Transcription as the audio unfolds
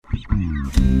Hello,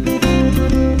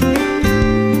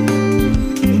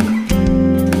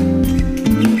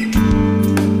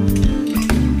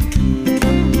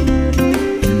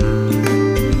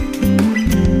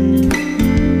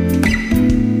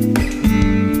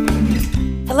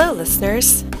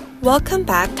 listeners. Welcome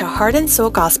back to Heart and Soul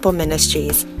Gospel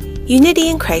Ministries, Unity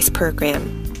in Christ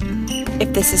program.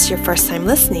 If this is your first time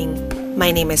listening, my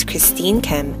name is Christine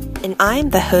Kim, and I'm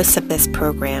the host of this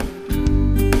program.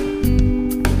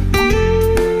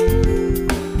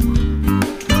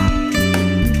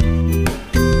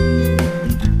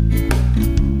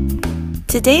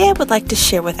 Today I would like to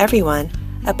share with everyone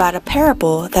about a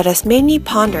parable that has made me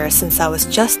ponder since I was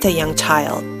just a young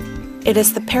child. It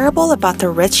is the parable about the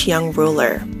rich young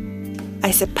ruler.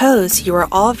 I suppose you are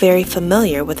all very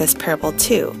familiar with this parable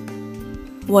too.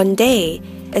 One day,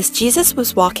 as Jesus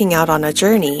was walking out on a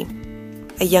journey,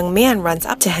 a young man runs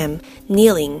up to him,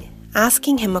 kneeling,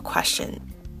 asking him a question.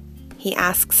 He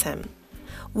asks him,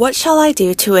 "What shall I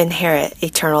do to inherit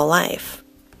eternal life?"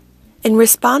 In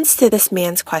response to this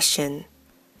man's question,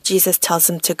 Jesus tells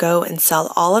him to go and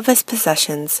sell all of his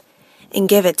possessions and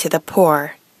give it to the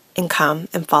poor and come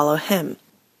and follow him.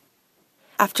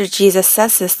 After Jesus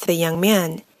says this to the young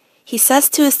man, he says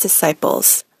to his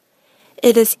disciples,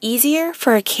 "It is easier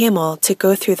for a camel to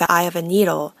go through the eye of a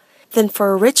needle than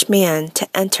for a rich man to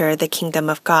enter the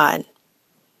kingdom of God."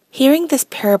 Hearing this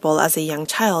parable as a young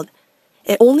child,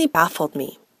 it only baffled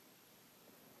me.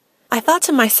 I thought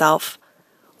to myself,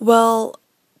 well,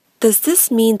 does this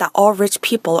mean that all rich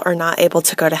people are not able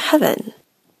to go to heaven?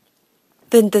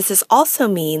 Then does this also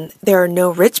mean there are no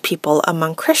rich people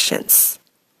among Christians?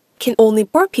 Can only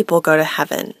poor people go to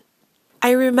heaven?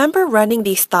 I remember running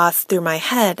these thoughts through my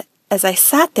head as I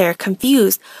sat there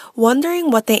confused, wondering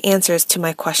what the answers to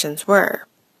my questions were.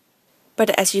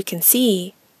 But as you can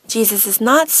see, Jesus is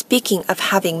not speaking of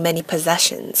having many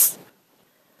possessions.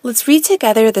 Let's read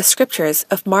together the scriptures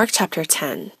of Mark chapter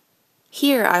 10.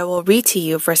 Here I will read to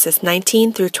you verses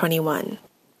 19 through 21.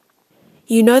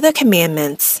 You know the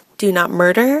commandments: do not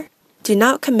murder, do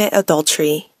not commit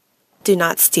adultery, do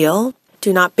not steal,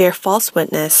 do not bear false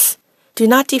witness, do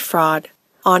not defraud,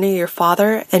 honor your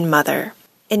father and mother.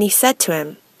 And he said to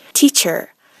him,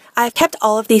 "Teacher, I have kept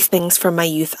all of these things from my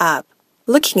youth up."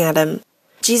 Looking at him,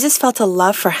 Jesus felt a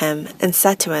love for him and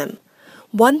said to him,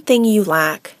 "One thing you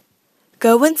lack.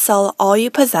 Go and sell all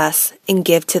you possess and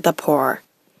give to the poor,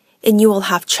 and you will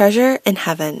have treasure in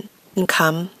heaven, and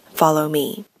come, follow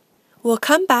me." We'll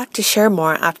come back to share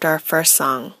more after our first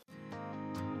song.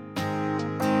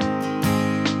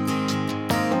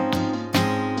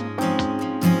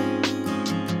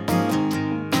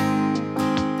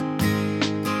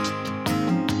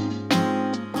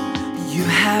 You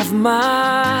have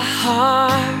my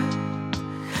heart,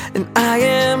 and I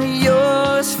am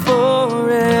yours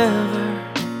forever.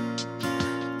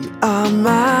 You are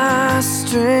my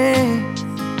strength,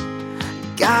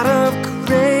 God of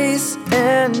grace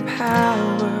and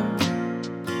power.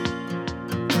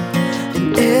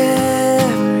 And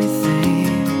everything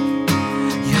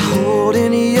you hold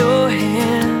in your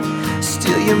hand,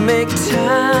 still you make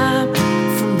time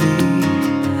for me.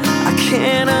 I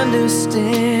can't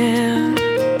understand.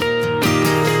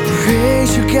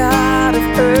 Praise you, God of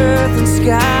earth and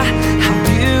sky. How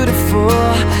beautiful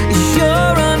is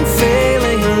your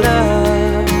unfailing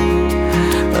love,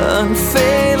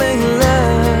 unfailing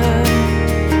love.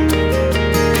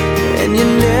 And you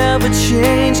never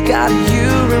change, God, you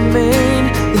remain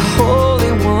the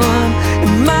Holy One.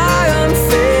 And my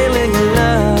unfailing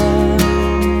love,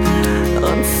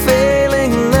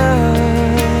 unfailing love.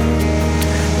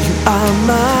 You are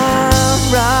my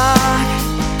rock,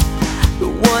 the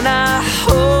one I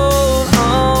hold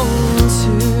on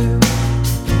to.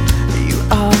 You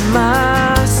are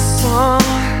my song,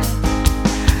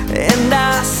 and I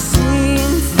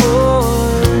sing for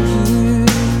you.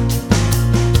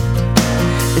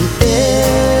 And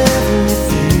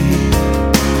everything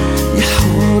you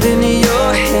hold in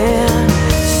your hand,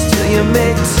 still you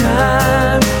make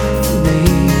time for me.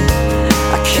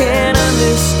 I can't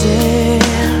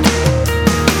understand.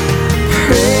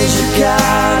 Praise you,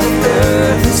 God of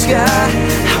earth and sky.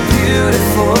 How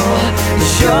beautiful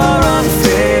is your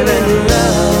unfailing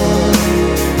love,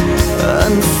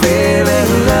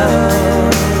 unfailing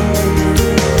love.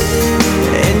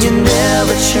 And you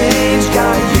never change,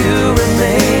 God, you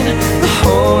remain the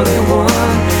Holy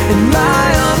One. And my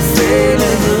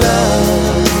unfailing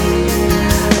love,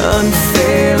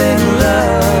 unfailing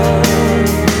love.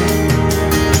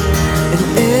 And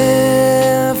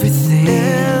everything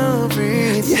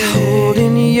you hold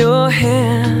in your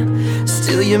hand,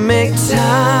 still you make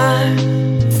time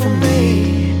for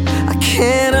me. I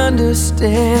can't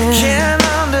understand. Can't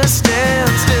understand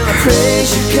still. I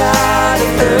praise you, God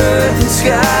of earth and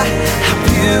sky. How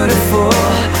beautiful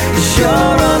is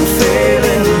your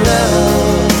unfailing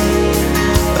love,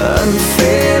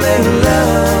 unfailing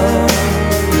love.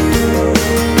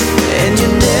 And you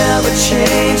never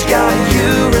change, God,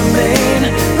 you remain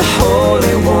the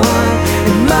Holy One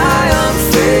in my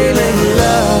unfailing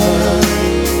love,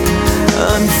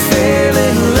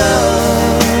 unfailing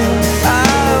love. I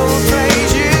will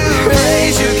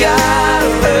praise you, God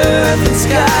of earth and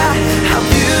sky. How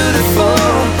beautiful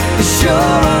is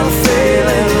your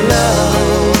unfailing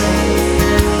love,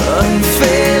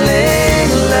 unfailing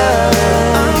love.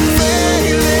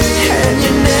 And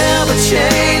you never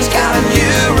change, God,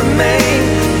 you remain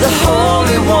the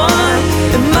Holy One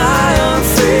in my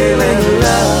unfailing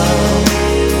love,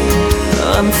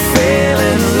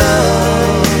 unfailing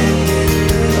love,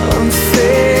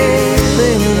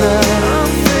 unfailing love,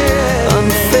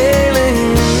 unfailing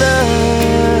love.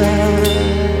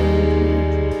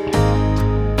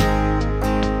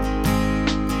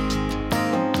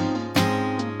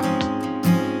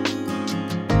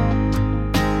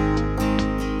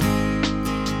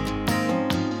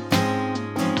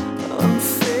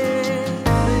 Unfailing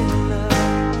love,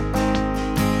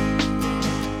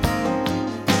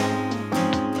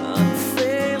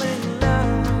 unfailing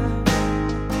love.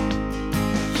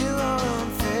 You are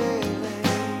unfailing,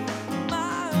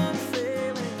 my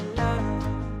unfailing love.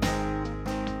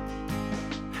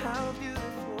 How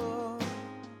beautiful.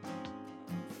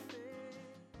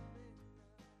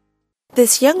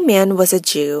 This young man was a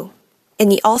Jew,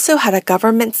 and he also had a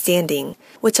government standing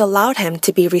which allowed him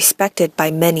to be respected by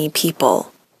many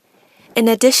people. In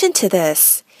addition to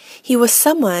this, he was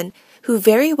someone who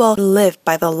very well lived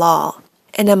by the law,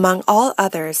 and among all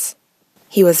others,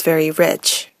 he was very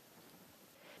rich.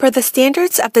 Per the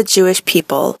standards of the Jewish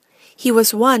people, he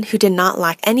was one who did not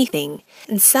lack anything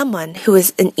and someone who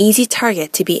was an easy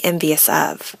target to be envious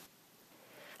of.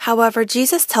 However,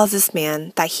 Jesus tells this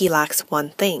man that he lacks one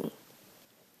thing.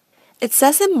 It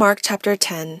says in Mark chapter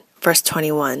 10, verse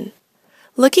 21,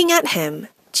 "Looking at him,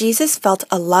 Jesus felt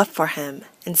a love for him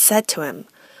and said to him,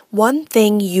 'One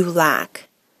thing you lack.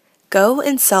 Go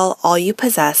and sell all you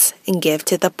possess and give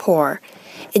to the poor,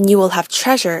 and you will have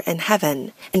treasure in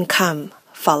heaven, and come,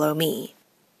 follow me.'"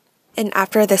 And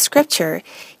after the scripture,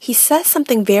 he says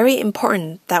something very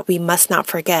important that we must not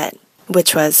forget,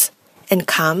 which was, "And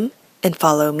come and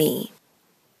follow me."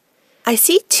 I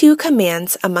see two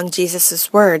commands among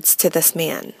Jesus' words to this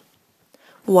man.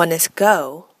 One is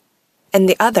go, and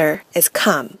the other is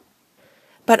come.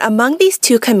 But among these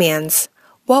two commands,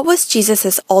 what was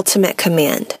Jesus' ultimate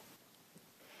command?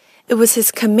 It was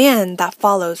his command that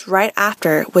follows right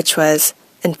after, which was,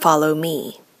 "And follow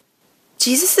me."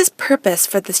 Jesus' purpose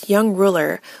for this young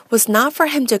ruler was not for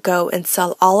him to go and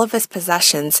sell all of his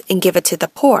possessions and give it to the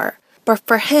poor, but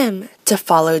for him to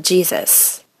follow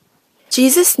Jesus.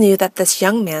 Jesus knew that this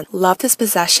young man loved his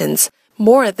possessions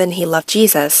more than he loved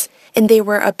Jesus, and they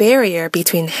were a barrier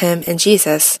between him and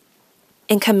Jesus,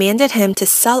 and commanded him to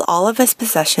sell all of his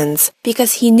possessions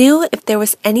because he knew if there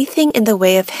was anything in the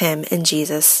way of him and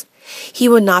Jesus, he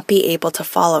would not be able to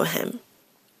follow him.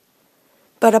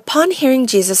 But upon hearing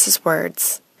Jesus'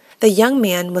 words, the young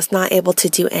man was not able to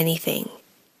do anything.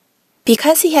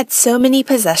 Because he had so many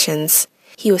possessions,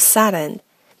 he was saddened.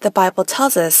 The Bible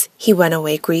tells us he went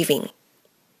away grieving.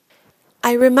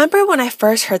 I remember when I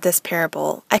first heard this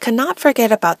parable, I could not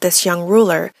forget about this young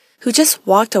ruler who just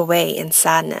walked away in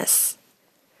sadness.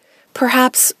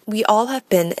 Perhaps we all have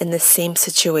been in the same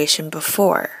situation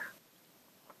before.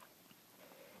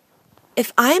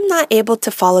 If I am not able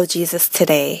to follow Jesus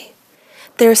today,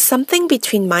 there is something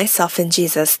between myself and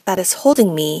Jesus that is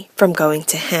holding me from going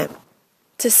to him.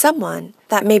 To someone,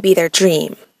 that may be their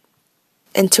dream,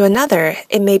 and to another,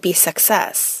 it may be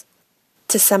success.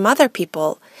 To some other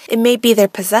people, it may be their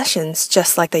possessions,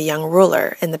 just like the young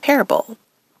ruler in the parable.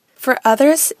 For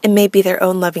others, it may be their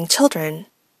own loving children,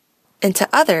 and to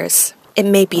others, it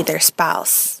may be their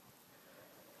spouse.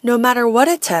 No matter what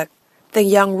it took, the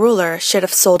young ruler should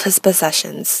have sold his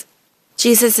possessions.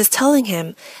 Jesus is telling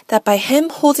him that by him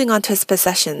holding on to his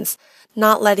possessions,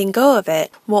 not letting go of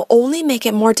it will only make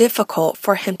it more difficult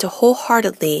for him to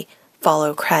wholeheartedly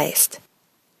follow Christ.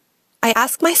 I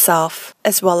ask myself,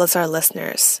 as well as our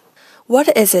listeners,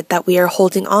 what is it that we are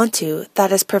holding on to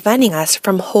that is preventing us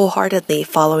from wholeheartedly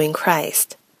following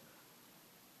Christ?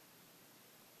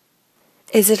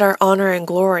 Is it our honor and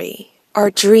glory, our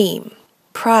dream,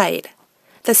 pride,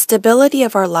 the stability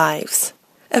of our lives?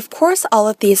 Of course, all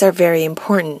of these are very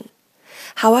important.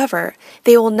 However,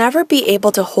 they will never be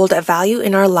able to hold a value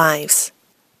in our lives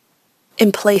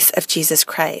in place of Jesus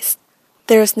Christ.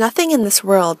 There is nothing in this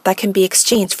world that can be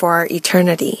exchanged for our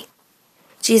eternity.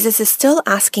 Jesus is still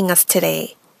asking us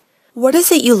today, what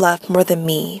is it you love more than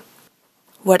me?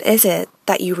 What is it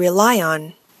that you rely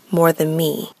on more than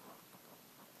me?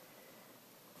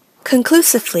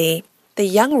 Conclusively, the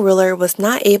young ruler was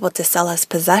not able to sell his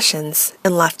possessions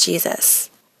and left Jesus.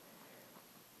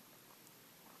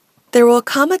 There will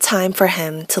come a time for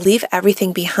him to leave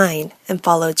everything behind and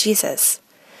follow Jesus.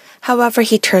 However,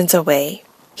 he turns away.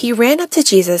 He ran up to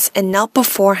Jesus and knelt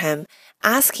before him,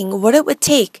 asking what it would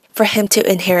take for him to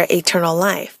inherit eternal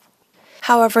life.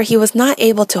 However, he was not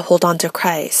able to hold on to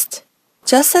Christ.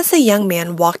 Just as the young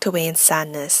man walked away in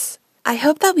sadness, I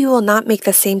hope that we will not make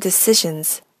the same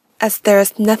decisions, as there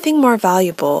is nothing more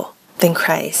valuable than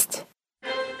Christ.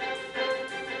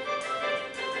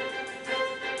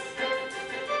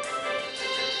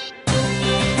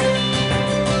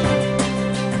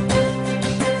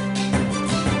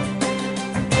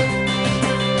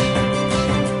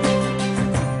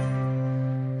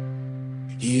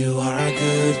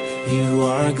 You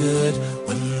are good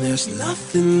when there's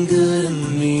nothing good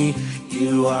in me.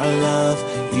 You are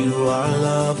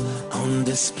love on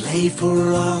display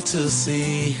for all to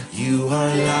see. You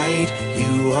are light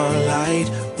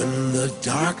when the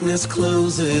darkness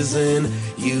closes in.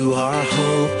 You are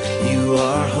hope,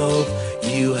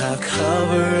 you have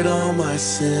covered all my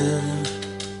sin.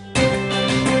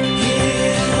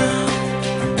 Yeah.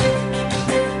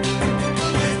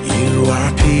 You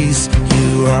are peace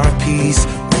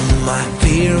when my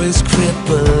fear is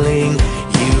crippling.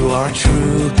 You are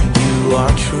true,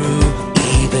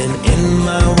 even in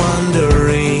my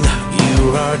wandering. You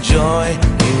are joy,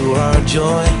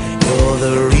 you're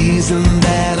the reason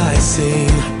that I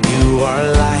sing. You are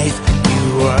life,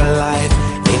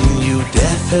 in you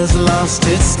death has lost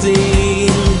its sting.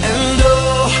 And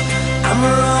oh, I'm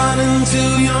running to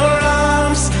your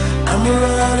arms,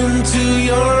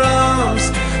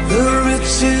 the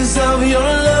riches of your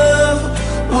love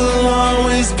will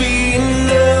always be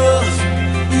enough.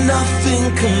 Nothing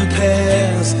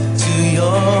compares to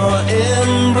your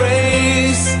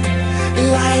embrace.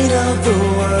 Light of the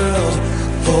world,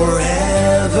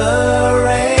 forever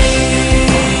reign.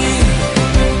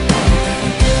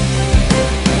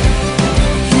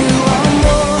 You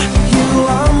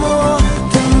are more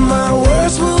than my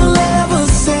words will ever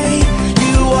say.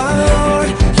 You are Lord,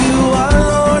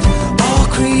 all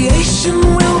creation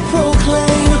will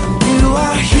proclaim. You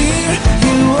are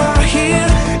here,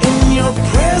 in your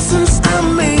presence I'm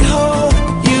made whole.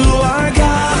 You are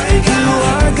God,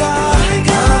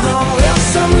 of all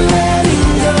else I'm letting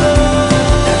go.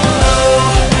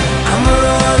 I'm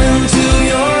running to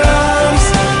your arms,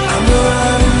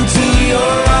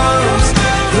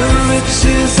 the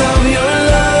riches of your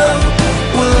love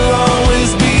will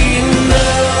always be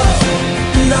enough.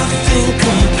 Nothing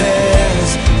compares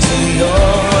to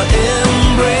your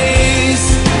embrace.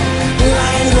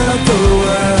 Light of the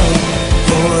world,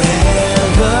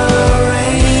 forever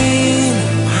reign.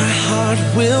 My heart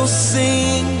will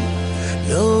sing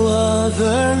no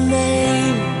other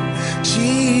name.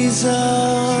 Jesus,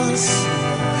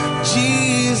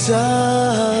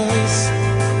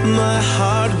 my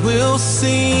heart will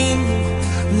sing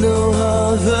no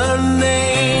other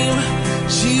name.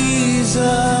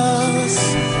 Jesus,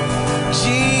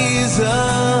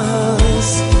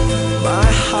 my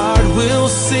heart will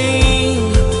sing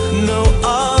no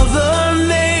other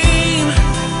name.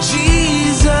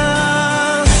 Jesus,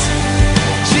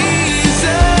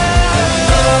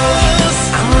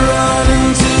 I'm running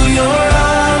to your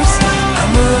arms,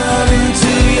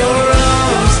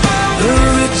 the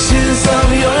riches of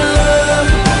your love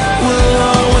will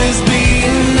always be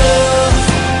enough.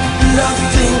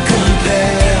 Nothing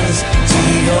compares to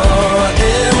your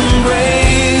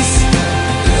embrace.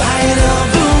 Light of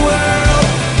the world,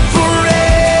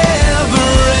 forever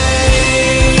reign.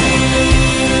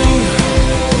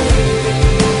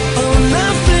 Oh,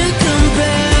 nothing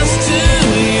compares to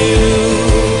you.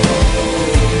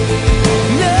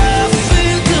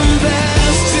 Nothing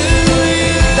compares to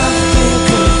you. Nothing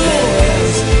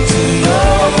compares to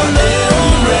your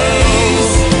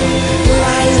embrace.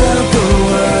 Light of the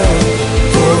world,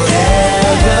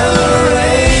 forever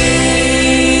reign.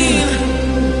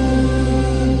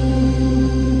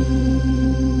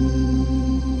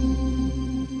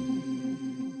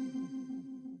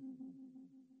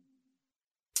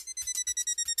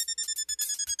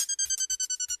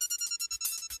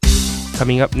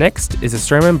 Coming up next is a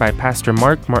sermon by Pastor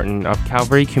Mark Martin of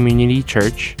Calvary Community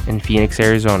Church in Phoenix,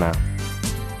 Arizona.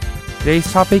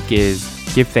 Today's topic is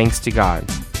Give Thanks to God,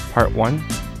 Part 1,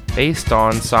 based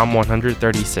on Psalm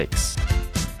 136.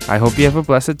 I hope you have a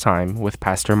blessed time with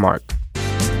Pastor Mark.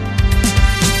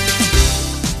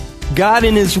 God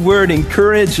in His Word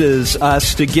encourages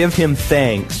us to give Him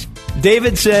thanks.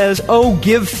 David says, "Oh,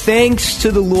 give thanks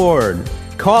to the Lord.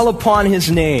 Call upon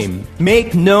His name.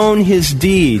 Make known His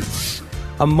deeds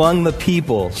among the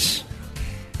peoples."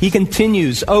 He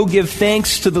continues, "Oh, give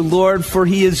thanks to the Lord, for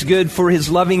He is good, for His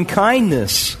loving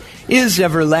kindness is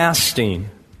everlasting."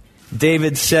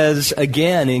 David says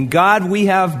again, "In God we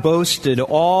have boasted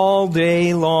all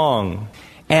day long,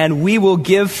 and we will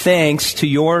give thanks to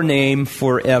your name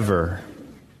forever."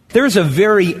 There's a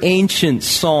very ancient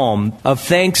psalm of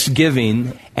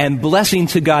thanksgiving and blessing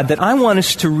to God that I want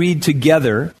us to read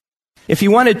together. If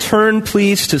you want to turn,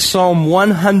 please, to Psalm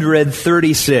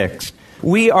 136.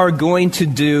 We are going to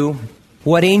do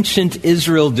what ancient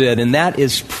Israel did, and that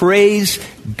is praise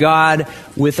God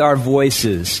with our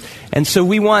voices. And so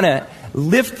we want to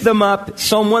lift them up.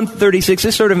 Psalm 136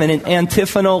 is sort of an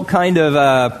antiphonal kind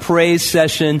of praise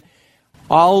session.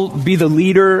 I'll be the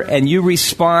leader, and you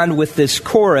respond with this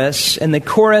chorus. And the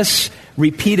chorus,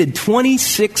 repeated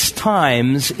 26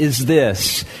 times, is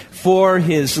this: "For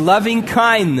His loving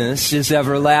kindness is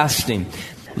everlasting."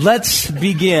 Let's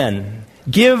begin.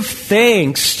 Give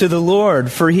thanks to the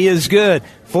Lord, for He is good,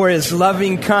 for His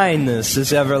loving kindness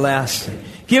is everlasting.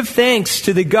 Give thanks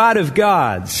to the God of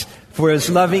gods, for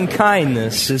His loving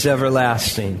kindness is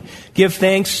everlasting. Give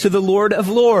thanks to the Lord of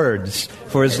lords,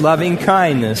 for His loving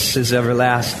kindness is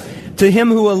everlasting. To Him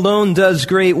who alone does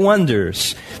great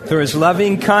wonders, for His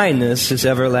loving kindness is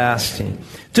everlasting.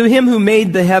 To Him who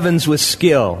made the heavens with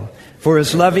skill, for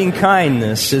His loving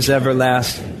kindness is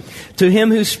everlasting. To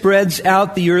Him who spreads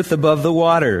out the earth above the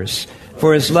waters,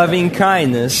 for His loving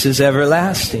kindness is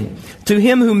everlasting. To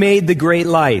Him who made the great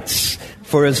lights,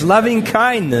 for His loving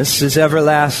kindness is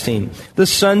everlasting. The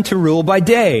sun to rule by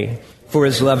day, for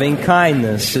His loving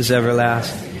kindness is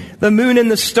everlasting. The moon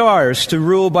and the stars to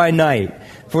rule by night,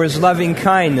 for His loving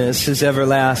kindness is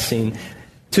everlasting.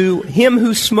 To Him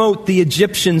who smote the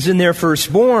Egyptians in their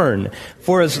firstborn,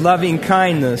 for His loving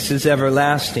kindness is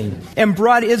everlasting. And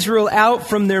brought Israel out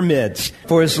from their midst,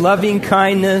 for His loving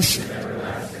kindness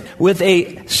with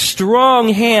a strong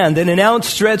hand and an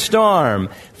outstretched arm,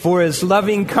 for His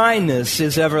loving kindness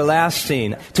is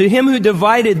everlasting. To Him who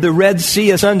divided the Red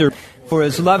Sea asunder, for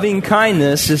His loving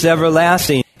kindness is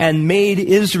everlasting, and made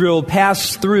Israel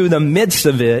pass through the midst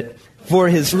of it, for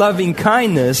His loving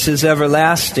kindness is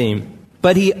everlasting.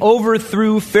 But He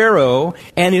overthrew Pharaoh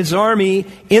and his army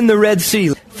in the Red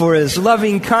Sea, for His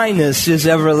loving kindness is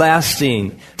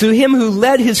everlasting. To Him who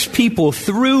led His people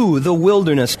through the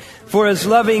wilderness, for His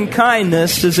loving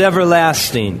kindness is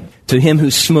everlasting. To Him who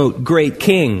smote great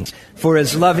kings, for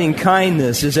His loving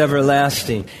kindness is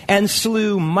everlasting. And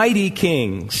slew mighty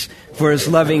kings, for His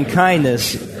loving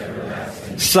kindness is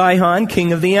everlasting. Sihon,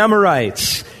 king of the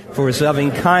Amorites, for His loving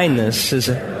kindness is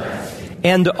everlasting.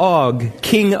 And Og,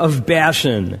 king of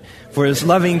Bashan, for His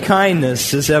loving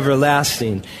kindness is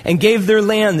everlasting. And gave their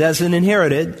land as an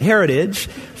heritage,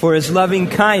 for His loving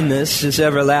kindness is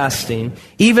everlasting.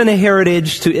 Even a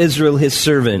heritage to Israel His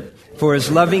servant, for His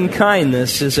loving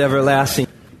kindness is everlasting.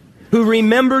 Who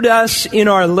remembered us in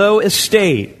our low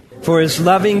estate, for His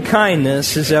loving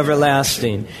kindness is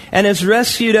everlasting. And has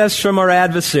rescued us from our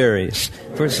adversaries,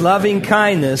 for His loving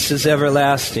kindness is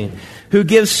everlasting. Who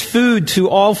gives food to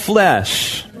all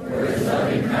flesh. For His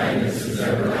loving kindness is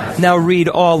everlasting. Now read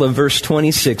all of verse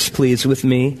 26, please, with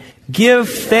me. Give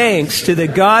thanks to the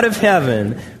God of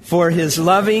heaven, for His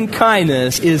loving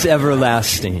kindness is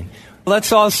everlasting.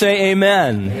 Let's all say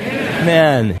amen.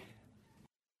 Amen.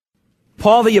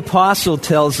 Paul the Apostle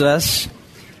tells us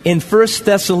in 1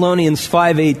 Thessalonians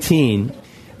 5:18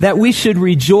 that we should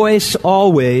rejoice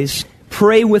always,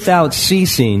 pray without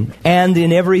ceasing, and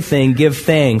in everything give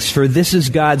thanks, for this is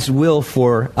God's will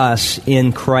for us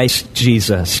in Christ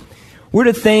Jesus. We're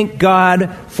to thank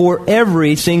God for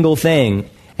every single thing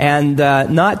and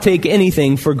not take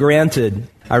anything for granted.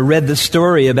 I read the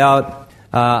story about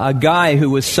a guy who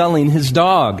was selling his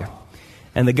dog.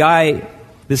 And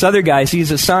this other guy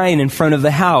sees a sign in front of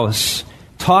the house,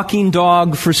 "Talking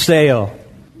dog for sale."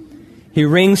 He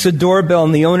rings the doorbell,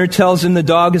 and the owner tells him the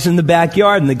dog is in the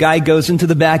backyard. And the guy goes into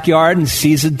the backyard and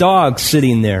sees a dog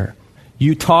sitting there.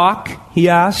 "You talk?" he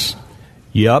asks.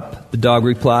 "Yup," the dog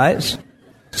replies.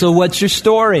 "So what's your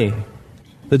story?"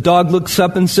 The dog looks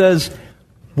up and says,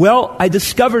 "Well, I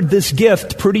discovered this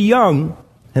gift pretty young,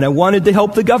 and I wanted to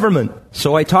help the government.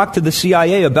 So I talked to the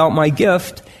CIA about my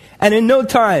gift. And in no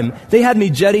time, they had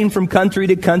me jetting from country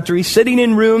to country, sitting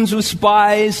in rooms with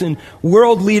spies and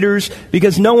world leaders,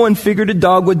 because no one figured a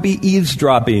dog would be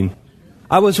eavesdropping.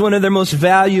 I was one of their most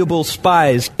valuable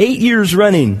spies, 8 years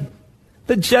running.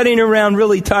 The jetting around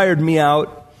really tired me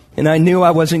out, and I knew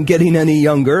I wasn't getting any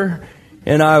younger,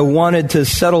 and I wanted to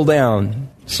settle down.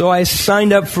 So I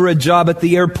signed up for a job at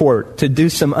the airport to do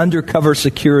some undercover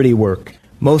security work,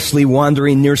 mostly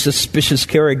wandering near suspicious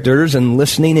characters and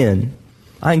listening in.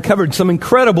 I uncovered some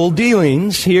incredible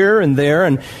dealings here and there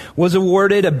and was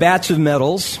awarded a batch of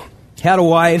medals, had a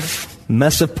wife,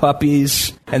 mess of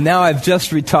puppies, and now I've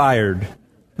just retired.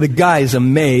 The guy's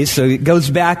amazed, so he goes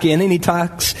back in and he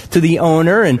talks to the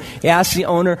owner and asks the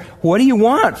owner, "What do you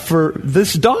want for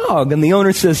this dog?" And the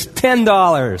owner says,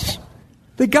 $10.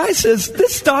 The guy says,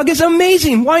 "This dog is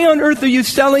amazing. Why on earth are you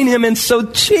selling him and so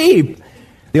cheap?"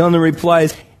 The owner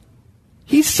replies,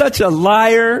 "He's such a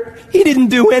liar. He didn't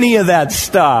do any of that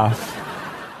stuff."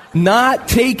 Not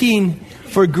taking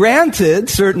for granted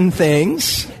certain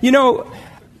things. You know,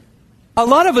 a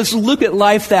lot of us look at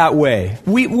life that way.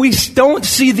 We don't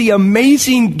see the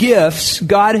amazing gifts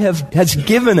God has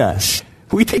given us.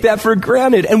 We take that for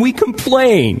granted and we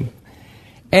complain.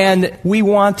 And we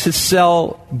want to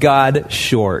sell God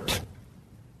short.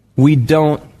 We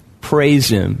don't praise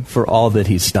Him for all that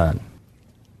He's done.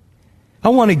 I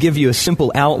want to give you a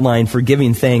simple outline for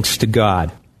giving thanks to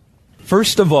God.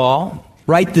 First of all,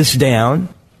 write this down.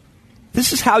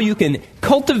 This is how you can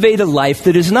cultivate a life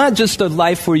that is not just a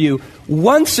life where you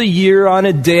once a year on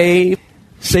a day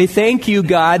say thank you,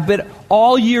 God, but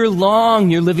all year long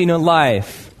you're living a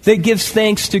life that gives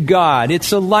thanks to God.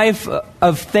 It's a life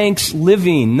of thanks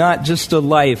living, not just a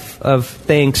life of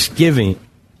thanksgiving.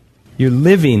 You're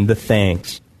living the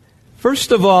thanks.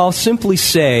 First of all, simply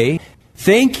say,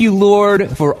 "Thank you,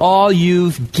 Lord, for all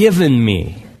you've given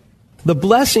me." The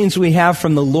blessings we have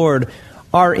from the Lord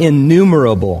are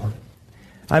innumerable.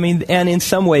 And in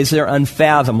some ways they're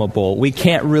unfathomable. We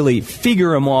can't really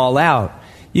figure them all out.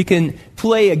 You can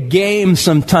play a game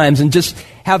sometimes and just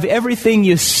have everything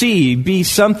you see be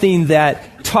something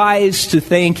that ties to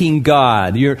thanking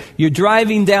God. You're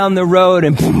driving down the road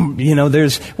and boom,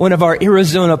 there's one of our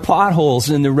Arizona potholes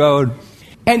in the road.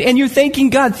 And you're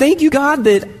thanking God. Thank you, God,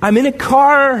 that I'm in a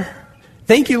car.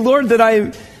 Thank you, Lord, that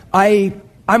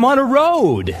I'm on a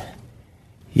road.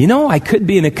 I could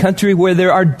be in a country where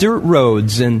there are dirt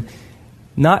roads and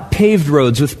not paved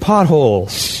roads with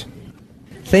potholes.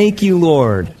 Thank you,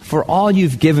 Lord, for all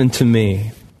you've given to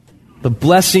me. The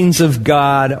blessings of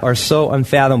God are so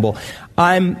unfathomable.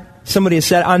 Somebody has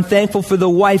said, I'm thankful for the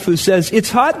wife who says,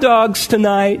 "It's hot dogs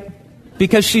tonight,"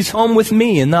 because she's home with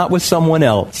me and not with someone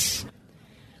else.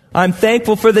 I'm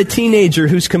thankful for the teenager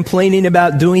who's complaining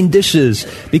about doing dishes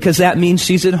because that means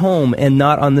she's at home and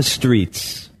not on the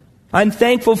streets. I'm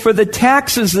thankful for the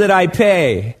taxes that I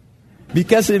pay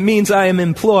because it means I am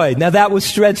employed. Now that was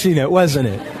stretching it, wasn't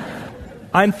it?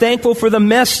 I'm thankful for the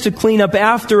mess to clean up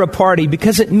after a party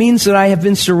because it means that I have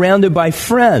been surrounded by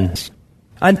friends.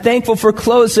 I'm thankful for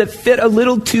clothes that fit a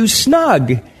little too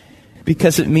snug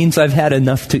because it means I've had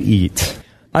enough to eat.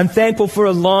 I'm thankful for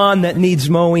a lawn that needs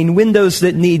mowing, windows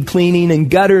that need cleaning, and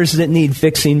gutters that need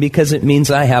fixing because it means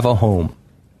I have a home.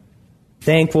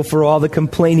 Thankful for all the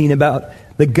complaining about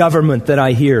the government that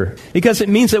I hear because it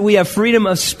means that we have freedom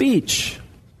of speech.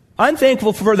 I'm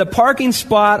thankful for the parking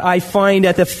spot I find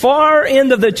at the far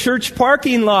end of the church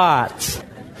parking lot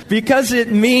because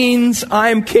it means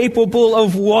I'm capable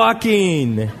of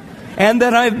walking and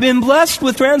that I've been blessed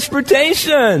with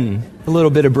transportation. A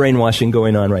little bit of brainwashing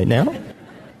going on right now.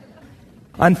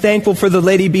 I'm thankful for the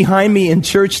lady behind me in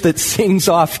church that sings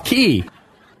off key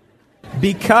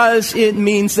because it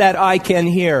means that I can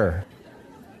hear.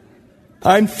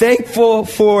 I'm thankful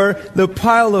for the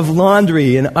pile of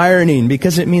laundry and ironing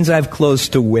because it means I have clothes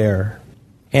to wear.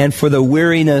 And for the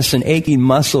weariness and aching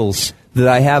muscles that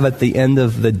I have at the end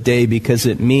of the day because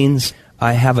it means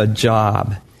I have a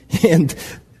job. And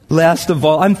last of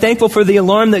all, I'm thankful for the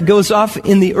alarm that goes off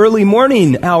in the early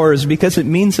morning hours because it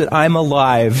means that I'm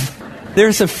alive.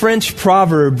 There's a French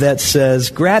proverb that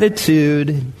says,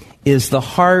 gratitude is the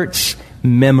heart's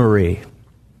memory.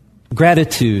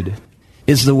 Gratitude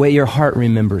is the way your heart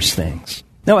remembers things.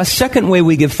 Now, a second way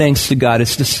we give thanks to God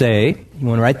is to say, you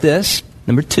want to write this?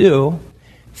 Number 2,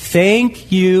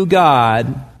 thank you,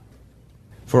 God,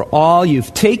 for all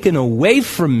you've taken away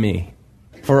from me.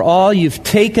 For all you've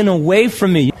taken away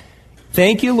from me.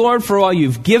 Thank you, Lord, for all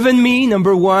you've given me,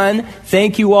 number 1.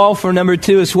 Thank you all for number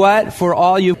 2 is what? For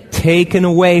all you've taken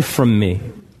away from me.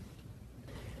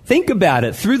 Think about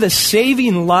it. Through the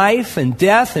saving life and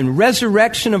death and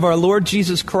resurrection of our Lord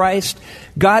Jesus Christ,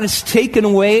 God has taken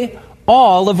away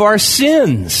all of our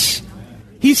sins.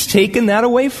 He's taken that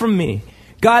away from me.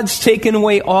 God's taken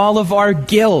away all of our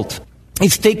guilt.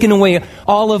 He's taken away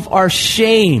all of our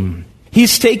shame.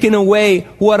 He's taken away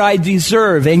what I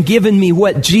deserve and given me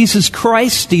what Jesus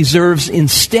Christ deserves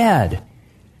instead.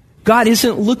 God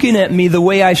isn't looking at me the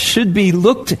way I should be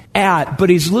looked at, but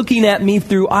He's looking at me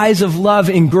through eyes of love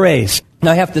and grace. And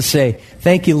I have to say,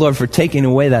 thank you, Lord, for taking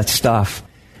away that stuff.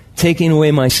 Taking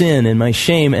away my sin and my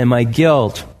shame and my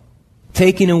guilt.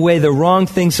 Taking away the wrong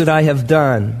things that I have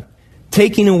done.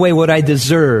 Taking away what I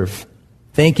deserve.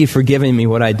 Thank you for giving me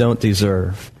what I don't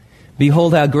deserve.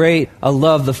 Behold how great a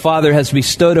love the Father has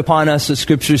bestowed upon us, the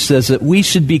Scripture says, that we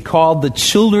should be called the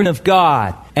children of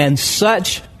God. And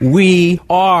such we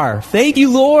are. Thank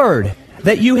you, Lord,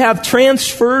 that you have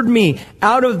transferred me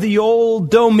out of the old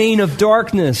domain of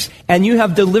darkness, and you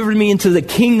have delivered me into the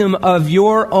kingdom of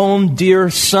your own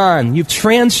dear Son. You've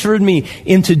transferred me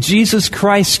into Jesus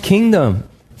Christ's kingdom.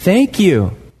 Thank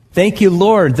you. Thank you,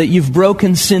 Lord, that you've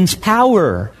broken sin's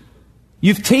power.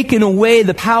 You've taken away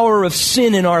the power of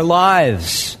sin in our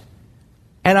lives.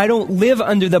 And I don't live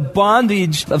under the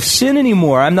bondage of sin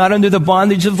anymore. I'm not under the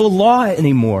bondage of the law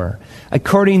anymore.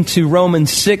 According to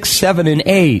Romans 6, 7, and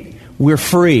 8, we're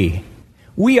free.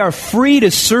 We are free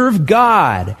to serve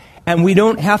God, and we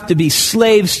don't have to be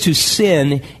slaves to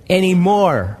sin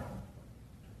anymore.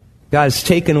 God has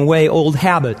taken away old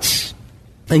habits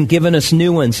and given us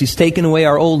new ones. He's taken away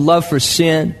our old love for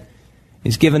sin.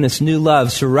 He's given us new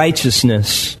loves for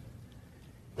righteousness.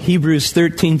 Hebrews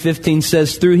 13:15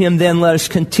 says, through Him then let us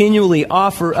continually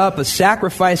offer up a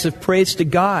sacrifice of praise to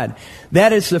God.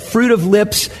 That is the fruit of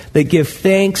lips that give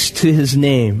thanks to His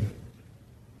name.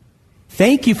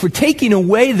 Thank you for taking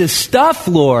away this stuff,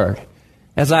 Lord.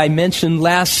 As I mentioned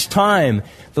last time,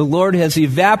 the Lord has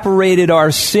evaporated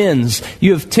our sins.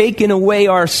 You have taken away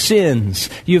our sins.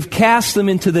 You have cast them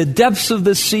into the depths of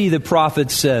the sea, the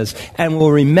prophet says, and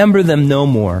will remember them no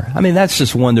more. I mean, that's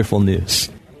just wonderful news.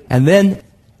 And then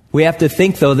we have to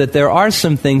think, though, that there are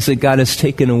some things that God has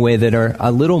taken away that are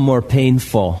a little more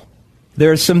painful.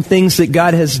 There are some things that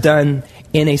God has done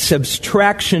in a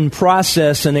subtraction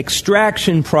process, an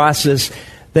extraction process,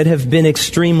 that have been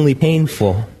extremely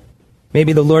painful.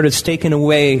 Maybe the Lord has taken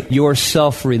away your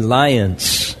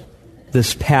self-reliance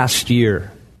this past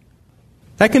year.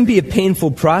 That can be a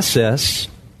painful process.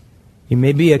 You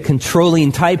may be a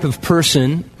controlling type of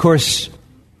person. Of course,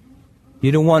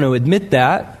 you don't want to admit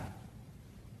that,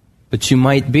 but you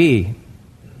might be.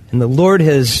 And the Lord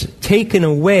has taken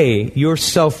away your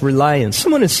self-reliance.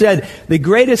 Someone has said, the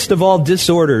greatest of all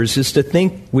disorders is to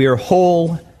think we are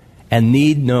whole and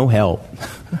need no help.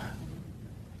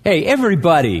 Hey,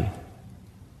 everybody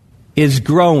is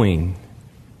growing,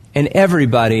 and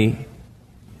everybody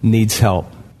needs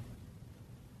help.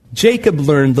 Jacob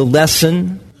learned the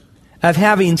lesson of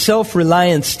having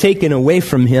self-reliance taken away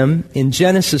from him in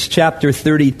Genesis chapter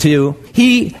 32.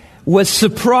 He was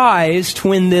surprised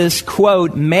when this,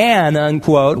 quote, man,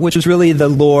 unquote, which was really the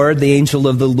Lord, the angel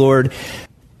of the Lord,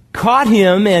 caught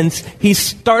him, and he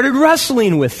started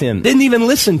wrestling with him. Didn't even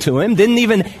listen to him, didn't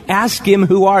even ask him,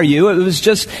 who are you? It was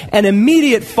just an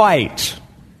immediate fight.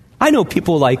 I know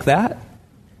people like that.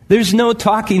 There's no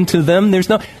talking to them.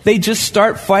 They just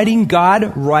start fighting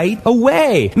God right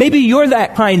away. Maybe you're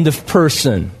that kind of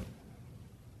person.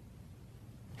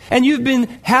 And you've been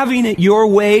having it your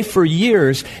way for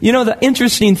years. You know, the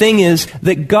interesting thing is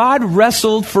that God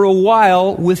wrestled for a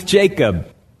while with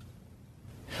Jacob.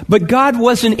 But God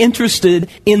wasn't interested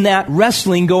in that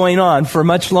wrestling going on for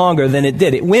much longer than it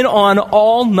did. It went on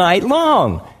all night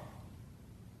long.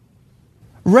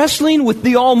 Wrestling with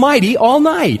the Almighty all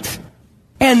night.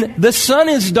 And the sun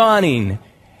is dawning.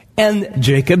 And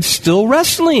Jacob's still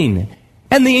wrestling.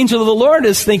 And the angel of the Lord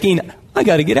is thinking, I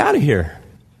got to get out of here.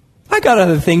 I got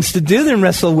other things to do than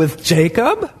wrestle with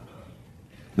Jacob.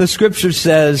 The scripture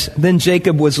says, then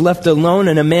Jacob was left alone,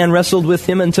 and a man wrestled with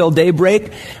him until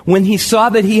daybreak. When he saw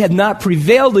that he had not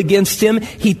prevailed against him,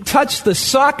 he touched the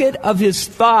socket of his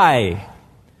thigh.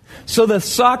 So the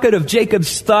socket of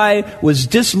Jacob's thigh was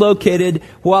dislocated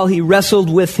while he wrestled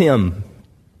with him.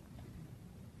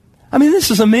 I mean,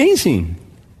 this is amazing.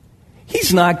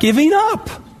 He's not giving up.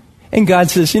 And God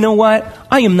says, you know what?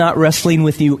 I am not wrestling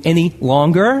with you any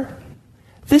longer.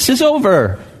 This is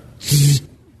over.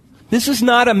 This is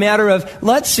not a matter of,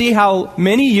 let's see how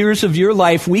many years of your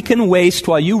life we can waste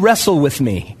while you wrestle with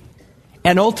me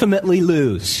and ultimately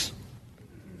lose.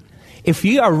 If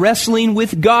you are wrestling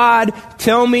with God,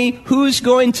 tell me who's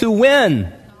going to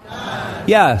win. God.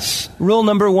 Yes, rule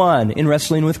number 1 in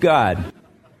wrestling with God.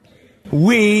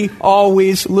 We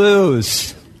always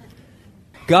lose.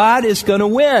 God is going to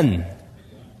win.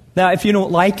 Now, if you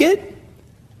don't like it,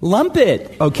 lump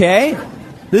it, okay?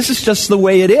 This is just the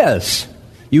way it is.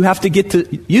 You have to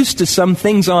get used to some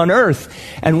things on earth,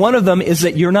 and one of them is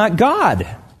that you're not God.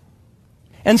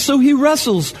 And so he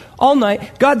wrestles all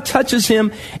night. God touches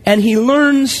him, and he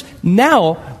learns,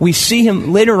 now we see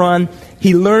him later on,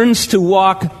 he learns to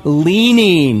walk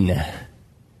leaning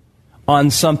on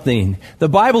something. The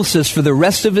Bible says for the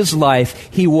rest of his life,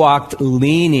 he walked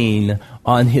leaning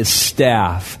on his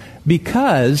staff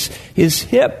because his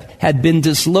hip had been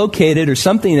dislocated or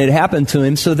something had happened to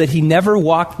him so that he never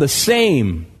walked the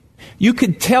same. You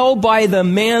could tell by the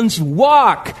man's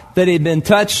walk that he'd been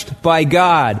touched by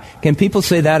God. Can people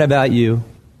say that about you?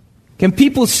 Can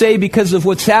people say because of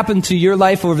what's happened to your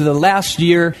life over the last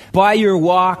year, by your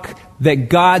walk, that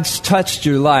God's touched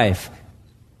your life?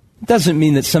 It doesn't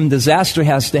mean that some disaster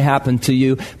has to happen to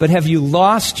you, but have you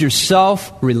lost your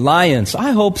self-reliance?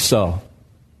 I hope so.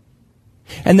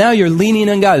 And now you're leaning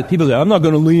on God. People say, I'm not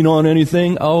going to lean on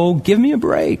anything. Oh, give me a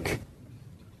break.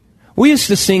 We used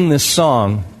to sing this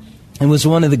song. It was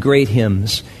one of the great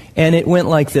hymns. And it went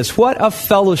like this. What a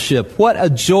fellowship, what a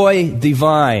joy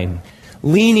divine,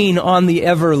 leaning on the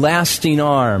everlasting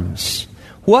arms.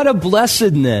 What a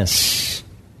blessedness,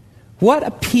 what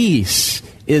a peace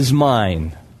is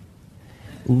mine,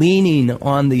 leaning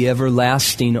on the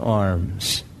everlasting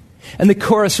arms. And the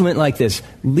chorus went like this.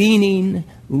 Leaning,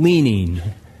 leaning,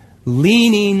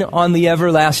 leaning on the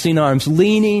everlasting arms.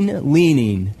 Leaning,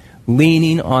 leaning,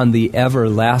 leaning on the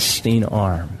everlasting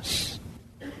arms.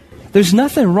 There's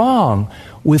nothing wrong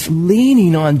with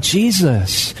leaning on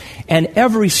Jesus. And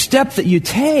every step that you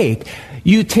take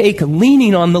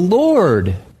leaning on the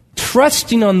Lord,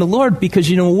 trusting on the Lord, because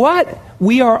you know what?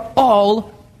 We are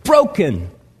all broken.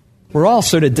 We're all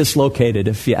sort of dislocated,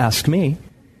 if you ask me.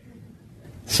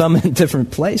 Some in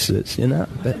different places,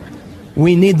 but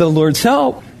we need the Lord's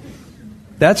help.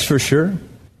 That's for sure.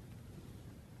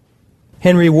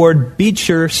 Henry Ward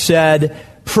Beecher said,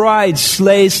 pride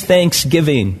slays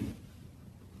thanksgiving.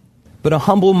 But a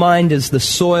humble mind is the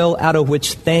soil out of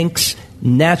which thanks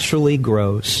naturally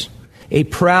grows. A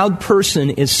proud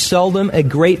person is seldom a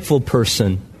grateful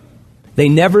person. They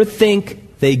never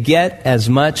think they get as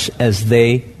much as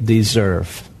they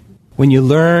deserve. When you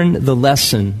learn the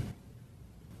lesson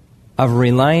of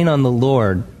relying on the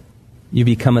Lord, you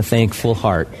become a thankful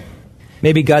heart.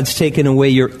 Maybe God's taken away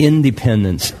your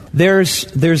independence. There's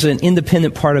an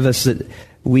independent part of us that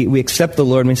we accept the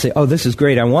Lord and we say, oh, this is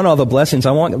great. I want all the blessings.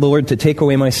 I want the Lord to take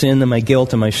away my sin and my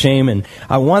guilt and my shame. And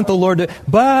I want the Lord to,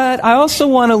 but I also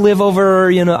want to live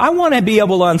over, I want to be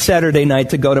able on Saturday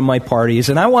night to go to my parties.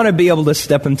 And I want to be able to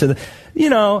step into the,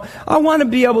 I want to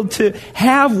be able to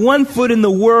have one foot in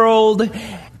the world.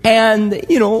 And,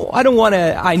 I don't want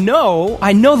to, I know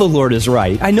the Lord is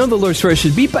right. I know the Lord's where I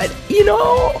should be, but,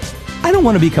 I don't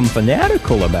want to become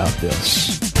fanatical about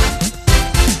this.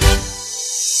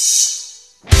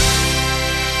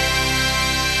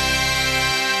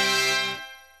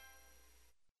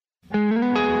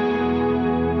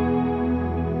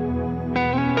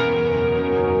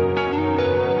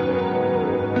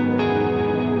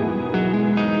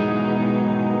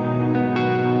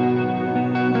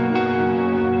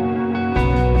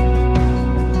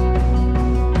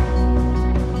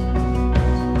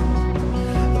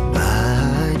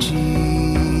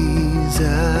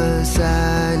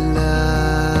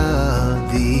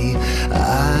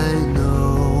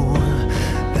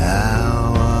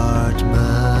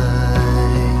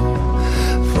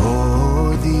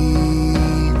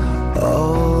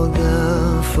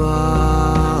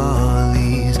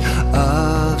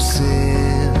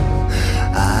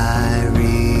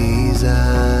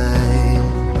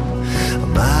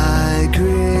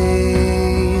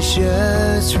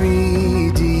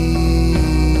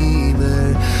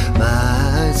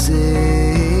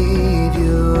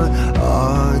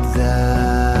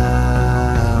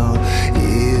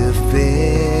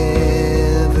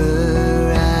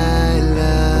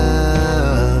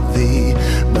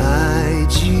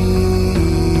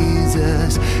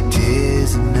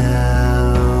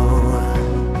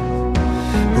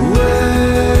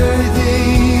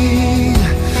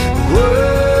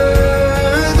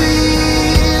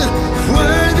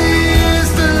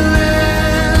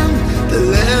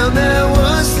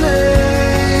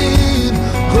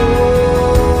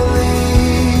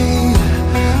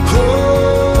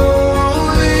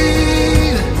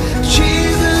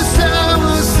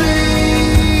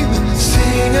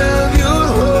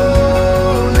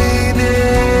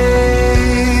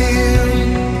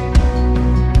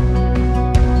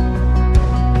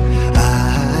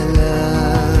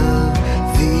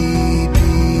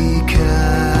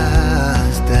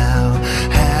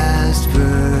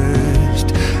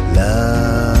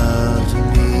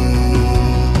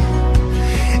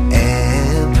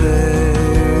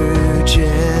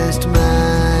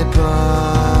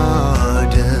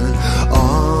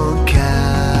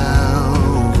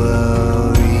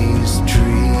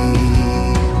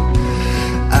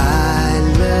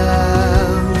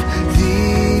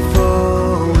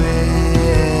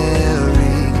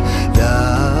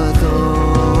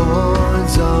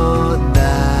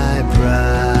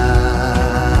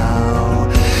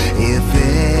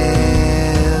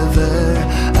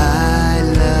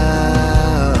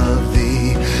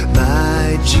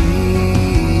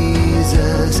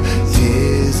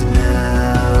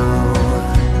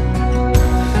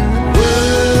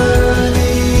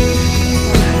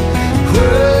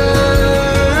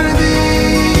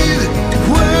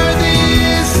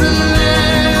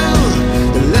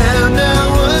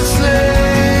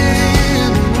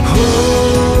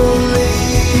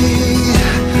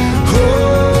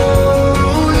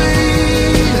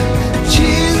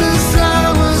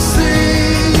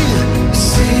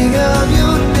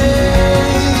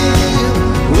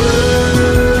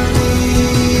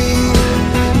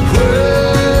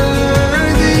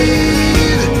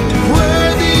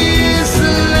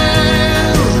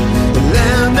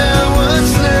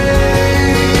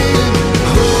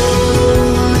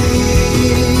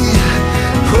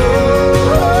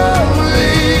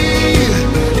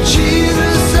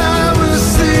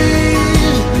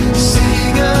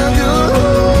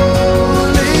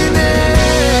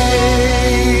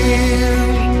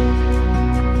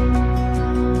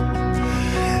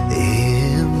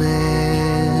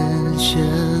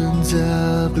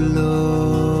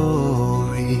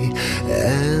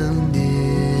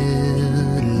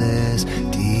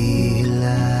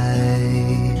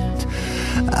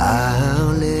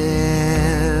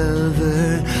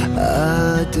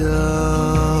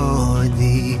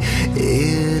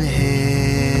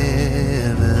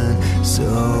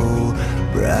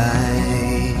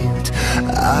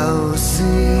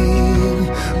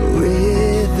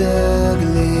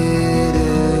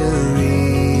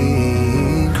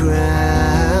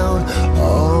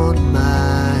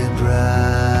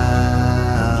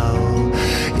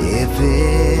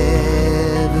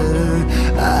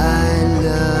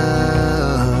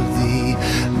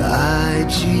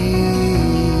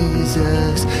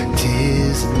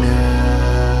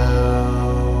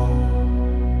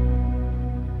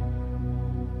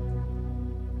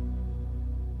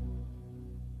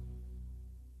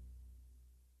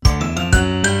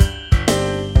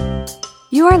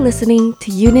 You are listening to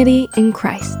Unity in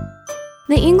Christ,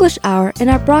 the English hour in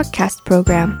our broadcast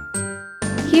program.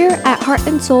 Here at Heart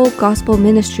and Soul Gospel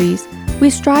Ministries, we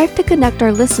strive to connect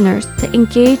our listeners to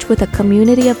engage with a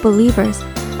community of believers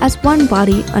as one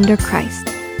body under Christ.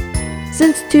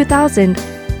 Since 2000,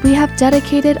 we have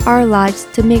dedicated our lives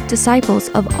to make disciples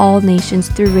of all nations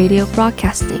through radio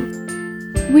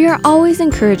broadcasting. We are always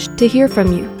encouraged to hear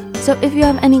from you, so if you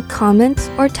have any comments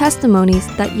or testimonies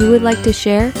that you would like to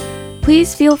share,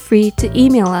 please feel free to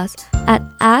email us at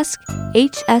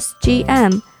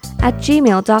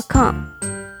askhsgm@gmail.com.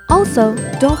 Also,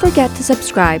 don't forget to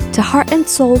subscribe to Heart and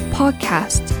Soul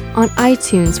Podcast on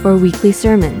iTunes for weekly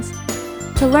sermons.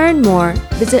 To learn more,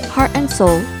 visit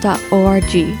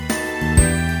heartandsoul.org.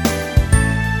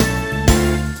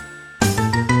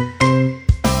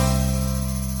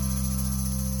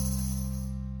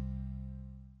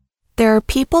 There are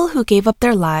people who gave up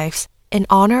their lives in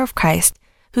honor of Christ,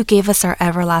 who gave us our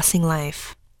everlasting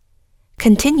life.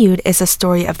 Continued is a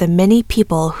story of the many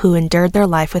people who endured their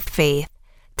life with faith,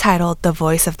 titled The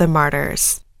Voice of the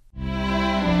Martyrs.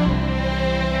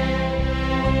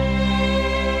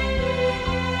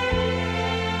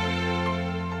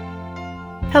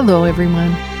 Hello,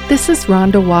 everyone. This is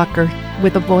Rhonda Walker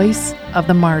with The Voice of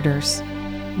the Martyrs.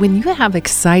 When you have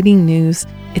exciting news,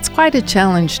 it's quite a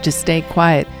challenge to stay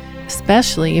quiet,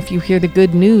 especially if you hear the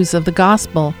good news of the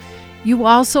gospel. You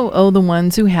also owe the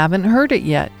ones who haven't heard it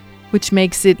yet, which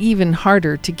makes it even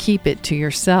harder to keep it to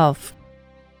yourself.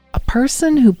 A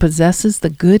person who possesses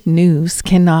the good news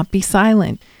cannot be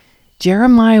silent.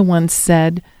 Jeremiah once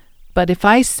said, "But if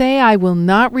I say I will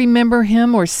not remember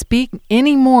him or speak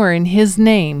any more in his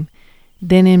name,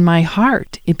 then in my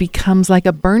heart it becomes like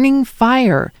a burning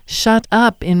fire shut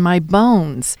up in my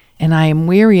bones, and I am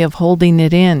weary of holding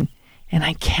it in, and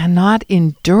I cannot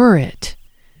endure it."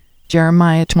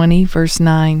 Jeremiah 20, verse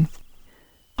 9.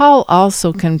 Paul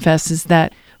also confesses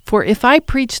that, "For if I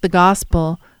preach the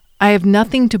gospel, I have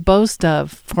nothing to boast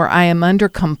of, for I am under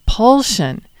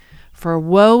compulsion. For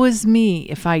woe is me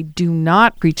if I do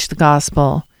not preach the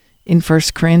gospel," in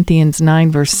 1 Corinthians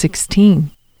 9, verse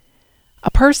 16.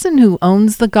 A person who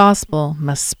owns the gospel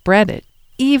must spread it,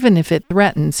 even if it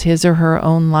threatens his or her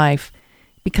own life,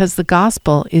 because the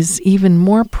gospel is even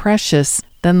more precious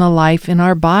than the life in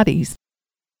our bodies.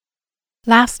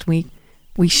 Last week,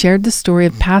 we shared the story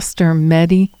of Pastor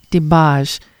Mehdi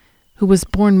Dibaj, who was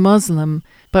born Muslim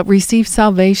but received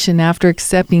salvation after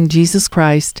accepting Jesus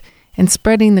Christ and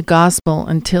spreading the gospel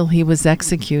until he was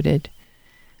executed.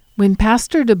 When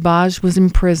Pastor Dibaj was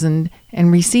imprisoned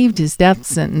and received his death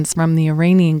sentence from the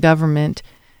Iranian government,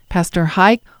 Pastor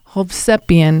Haik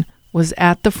Hovsepian was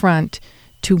at the front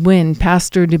to win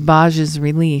Pastor Dibaj's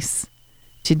release.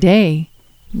 Today,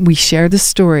 we share the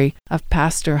story of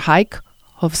Pastor Haik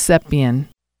Hovsepian.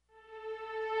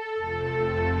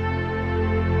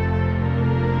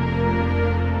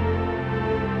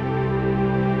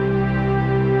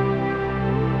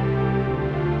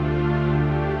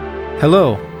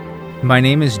 Hello, my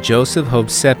name is Joseph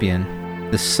Hovsepian,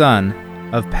 the son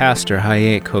of Pastor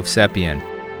Hayek Hovsepian.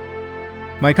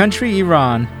 My country,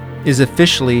 Iran, is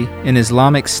officially an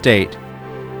Islamic state,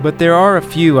 but there are a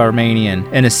few Armenian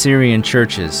and Assyrian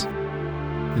churches.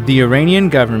 The Iranian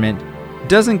government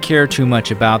doesn't care too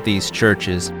much about these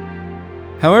churches.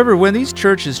 However, when these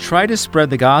churches try to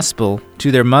spread the gospel to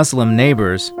their Muslim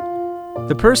neighbors,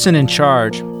 the person in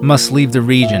charge must leave the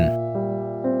region.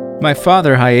 My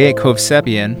father, Hayek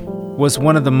Hovsepian, was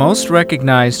one of the most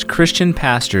recognized Christian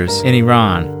pastors in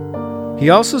Iran. He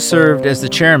also served as the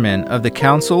chairman of the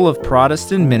Council of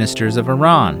Protestant Ministers of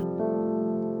Iran.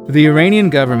 The Iranian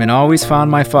government always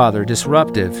found my father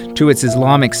disruptive to its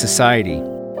Islamic society,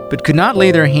 but could not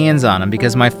lay their hands on him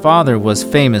because my father was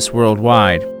famous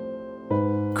worldwide.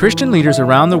 Christian leaders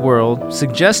around the world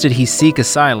suggested he seek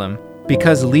asylum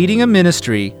because leading a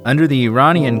ministry under the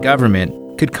Iranian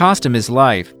government could cost him his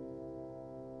life.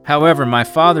 However, my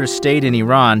father stayed in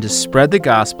Iran to spread the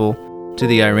gospel to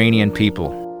the Iranian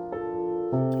people.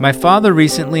 My father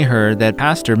recently heard that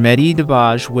Pastor Mehdi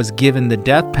Dabaj was given the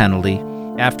death penalty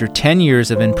after 10 years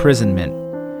of imprisonment.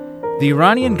 The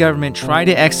Iranian government tried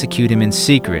to execute him in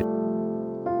secret.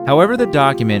 However, the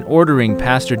document ordering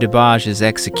Pastor Dabaj's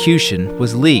execution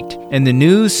was leaked, and the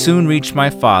news soon reached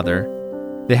my father,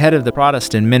 the head of the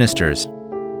Protestant ministers.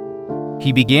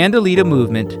 He began to lead a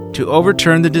movement to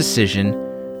overturn the decision,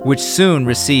 which soon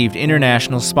received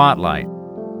international spotlight.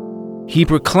 He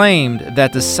proclaimed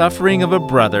that the suffering of a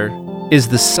brother is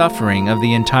the suffering of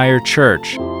the entire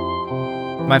church.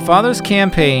 My father's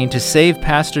campaign to save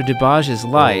Pastor Dabaj's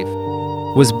life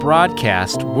was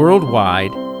broadcast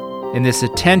worldwide, and this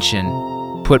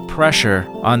attention put pressure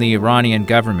on the Iranian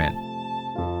government.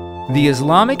 The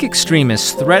Islamic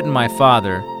extremists threatened my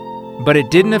father, but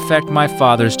it didn't affect my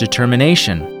father's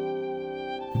determination.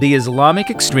 The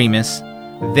Islamic extremists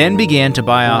then began to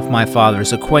buy off my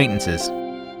father's acquaintances.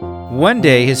 One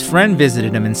day, his friend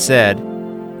visited him and said,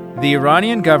 "The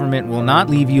Iranian government will not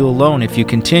leave you alone if you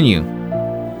continue.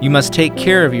 You must take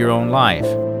care of your own life."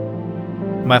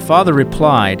 My father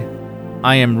replied,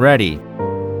 "I am ready."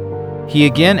 He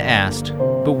again asked,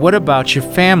 "But what about your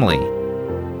family?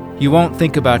 You won't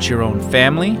think about your own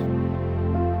family?"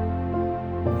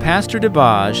 Pastor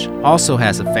Dabaj also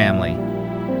has a family.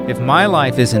 If my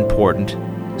life is important,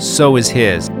 so is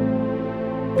his.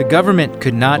 The government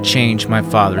could not change my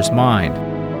father's mind.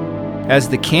 As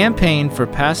the campaign for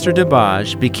Pastor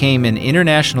Dabaj became an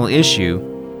international issue,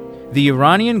 the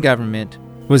Iranian government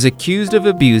was accused of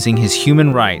abusing his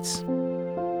human rights.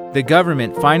 The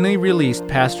government finally released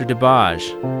Pastor Dabaj,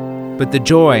 but the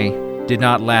joy did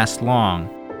not last long.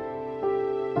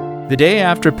 The day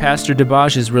after Pastor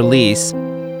Dabaj's release,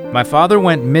 my father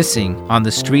went missing on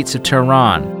the streets of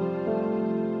Tehran.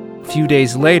 A few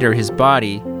days later, his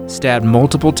body, stabbed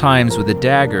multiple times with a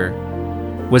dagger,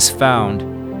 was found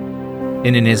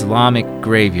in an Islamic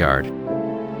graveyard.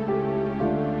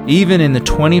 Even in the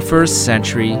 21st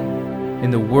century, in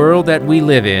the world that we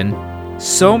live in,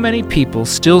 so many people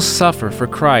still suffer for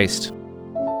Christ.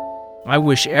 I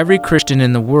wish every Christian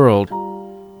in the world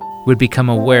would become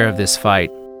aware of this fight.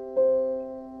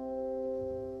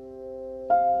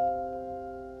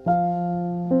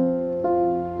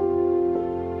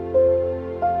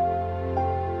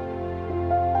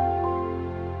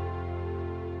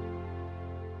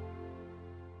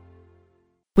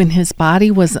 When his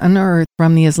body was unearthed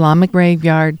from the Islamic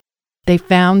graveyard, they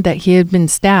found that he had been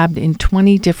stabbed in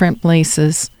 20 different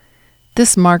places.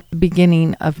 This marked the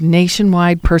beginning of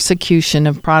nationwide persecution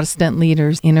of Protestant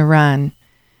leaders in Iran.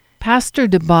 Pastor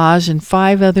Dabaj and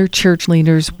 5 other church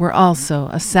leaders were also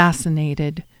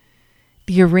assassinated.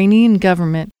 The Iranian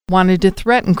government wanted to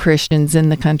threaten Christians in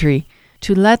the country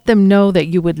to let them know that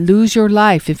you would lose your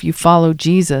life if you followed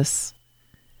Jesus.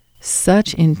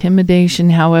 Such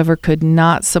intimidation, however, could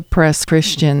not suppress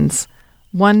Christians.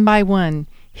 One by one,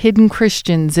 hidden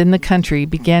Christians in the country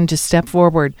began to step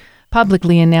forward,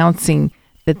 publicly announcing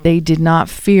that they did not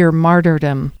fear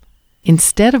martyrdom.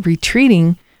 Instead of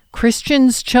retreating,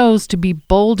 Christians chose to be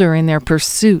bolder in their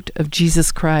pursuit of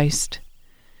Jesus Christ.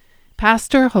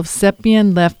 Pastor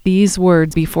Hovsepian left these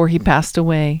words before he passed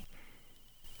away.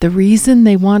 "The reason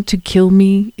they want to kill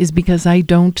me is because I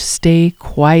don't stay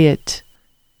quiet."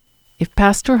 If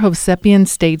Pastor Hovsepian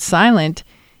stayed silent,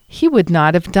 he would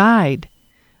not have died.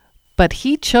 But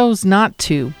he chose not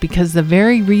to because the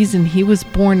very reason he was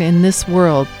born in this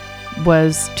world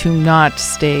was to not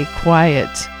stay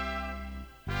quiet.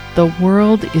 The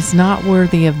world is not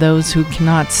worthy of those who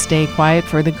cannot stay quiet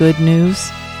for the good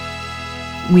news.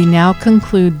 We now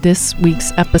conclude this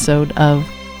week's episode of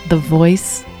The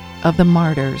Voice of the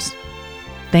Martyrs.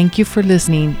 Thank you for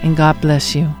listening, and God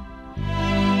bless you.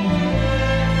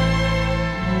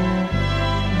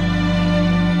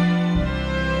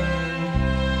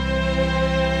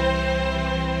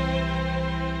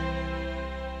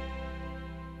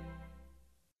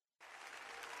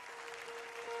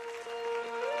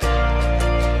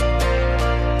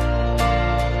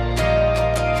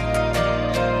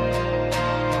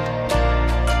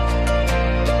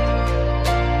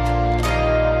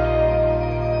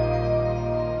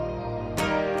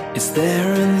 It's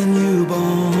there in the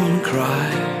newborn cry,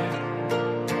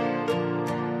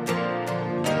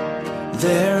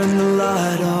 there in the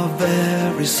light of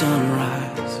every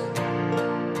sunrise,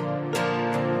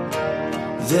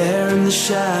 there in the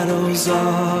shadows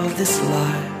of this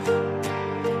life,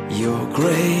 your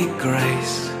great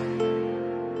grace.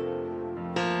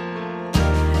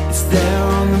 It's there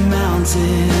on the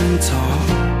mountain top,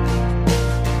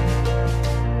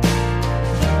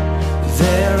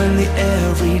 there in the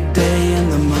everyday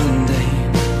and the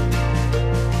mundane,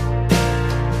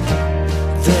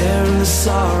 there in the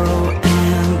sorrow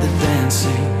and the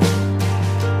dancing,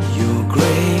 your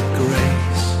great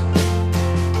grace,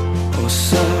 oh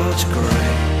such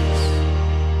grace.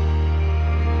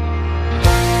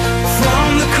 From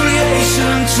the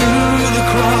creation to the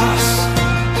cross,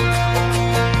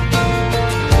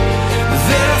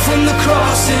 there from the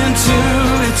cross into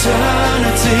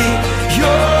eternity,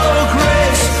 your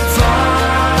grace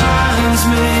finds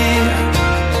me.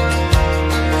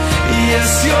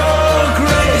 Yes, your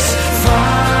grace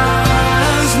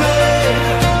finds me.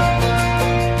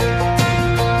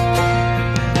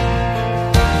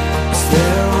 It's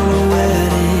there on a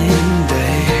wedding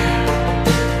day,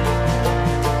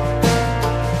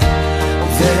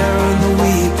 there in the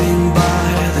weeping by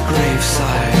the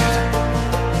graveside,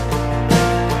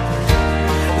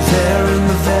 there in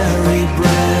the very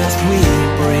breath we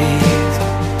breathe,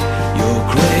 your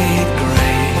great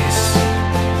grace.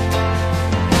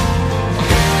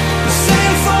 The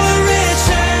same for the rich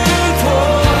and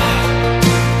poor,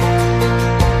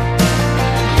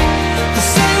 the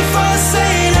same for the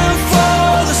saint and for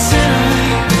the sinner,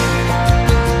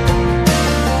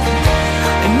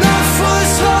 enough for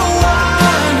this whole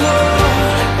wide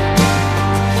world,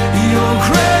 your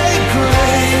great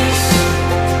grace,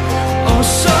 oh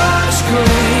such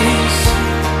grace.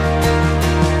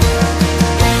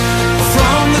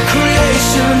 From the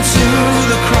creation to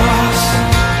the cross,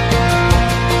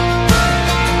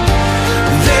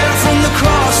 there from the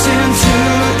cross into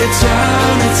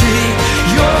eternity,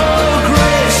 your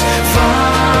grace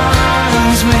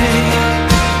finds me.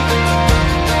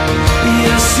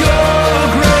 Yes, your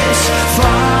grace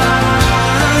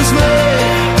finds me.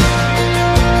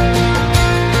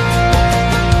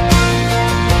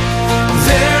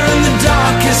 There in the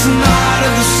darkest night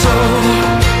of the soul,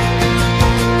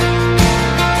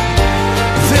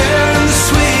 there in the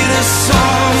sweetest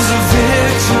songs of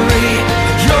victory,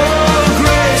 your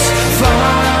grace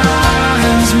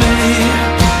finds me.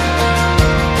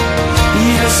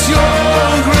 Yes, your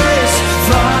grace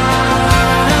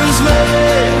finds me.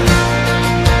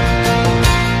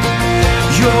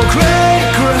 Your great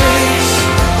grace,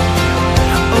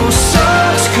 oh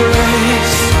such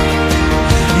grace.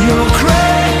 Your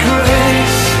great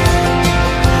grace,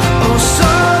 oh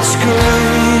such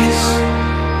grace.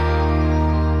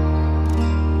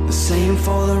 The same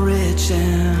for the rich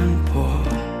and poor,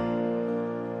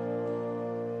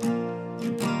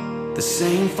 the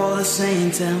same for the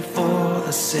saint and for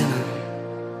the sinner,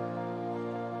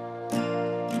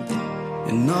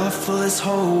 enough for this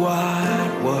whole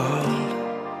wide world,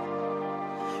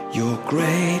 your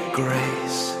great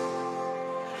grace,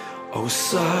 oh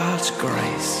such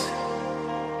grace.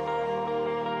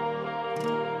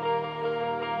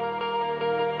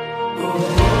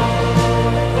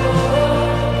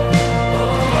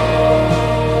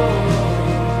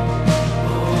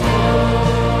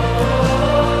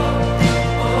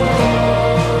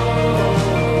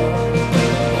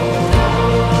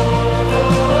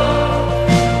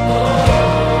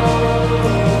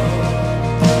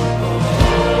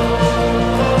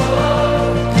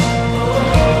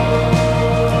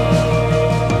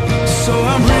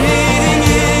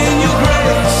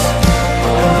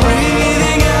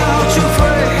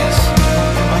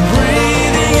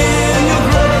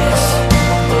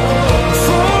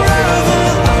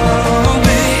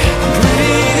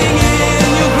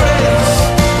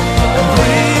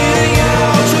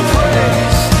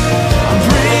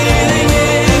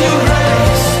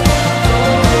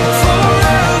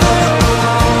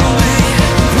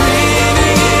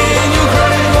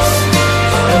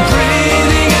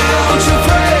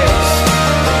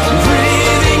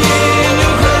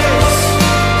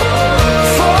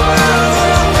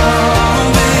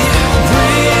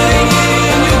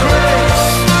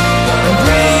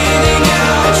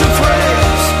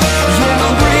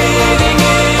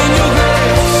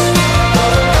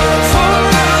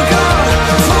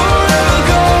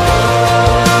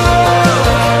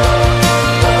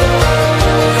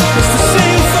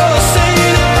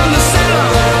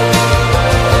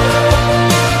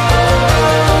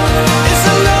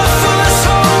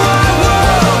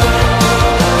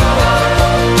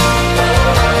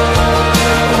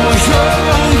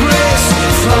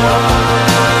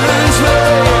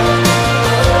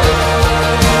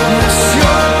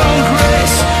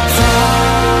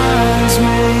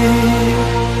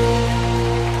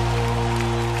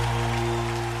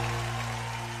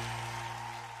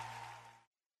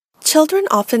 Children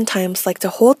oftentimes like to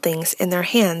hold things in their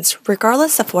hands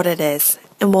regardless of what it is,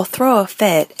 and will throw a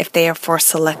fit if they are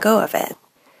forced to let go of it.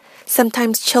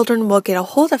 Sometimes children will get a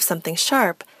hold of something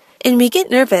sharp, and we get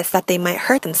nervous that they might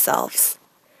hurt themselves.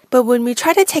 But when we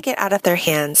try to take it out of their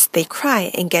hands, they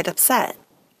cry and get upset.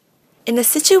 In a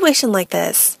situation like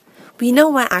this, we know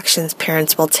what actions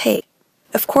parents will take.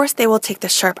 Of course, they will take the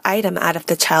sharp item out of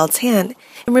the child's hand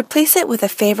and replace it with a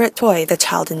favorite toy the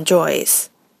child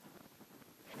enjoys.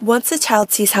 Once the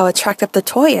child sees how attractive the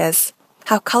toy is,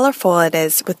 how colorful it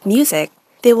is with music,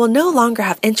 they will no longer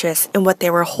have interest in what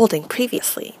they were holding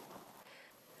previously.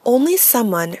 Only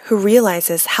someone who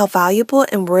realizes how valuable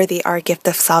and worthy our gift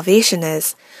of salvation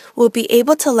is will be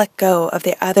able to let go of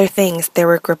the other things they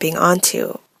were gripping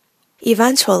onto.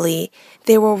 Eventually,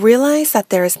 they will realize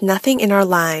that there is nothing in our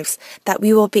lives that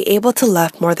we will be able to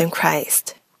love more than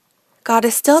Christ. God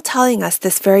is still telling us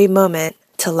this very moment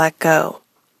to let go.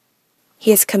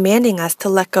 He is commanding us to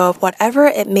let go of whatever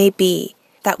it may be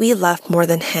that we love more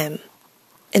than Him.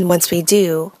 And once we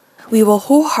do, we will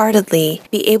wholeheartedly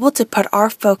be able to put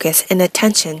our focus and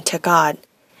attention to God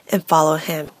and follow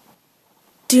Him.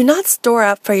 Do not store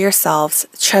up for yourselves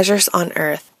treasures on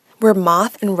earth, where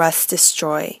moth and rust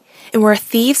destroy, and where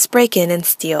thieves break in and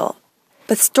steal.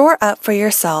 But store up for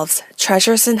yourselves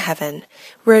treasures in heaven,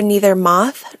 where neither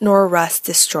moth nor rust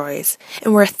destroys,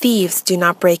 and where thieves do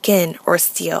not break in or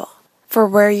steal. For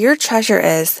where your treasure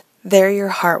is, there your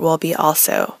heart will be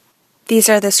also. These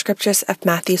are the scriptures of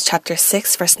Matthew chapter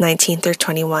 6, verse 19 through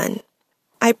 21.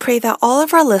 I pray that all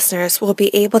of our listeners will be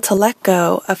able to let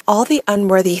go of all the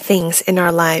unworthy things in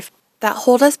our life that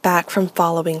hold us back from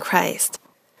following Christ.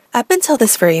 Up until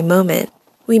this very moment,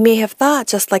 we may have thought,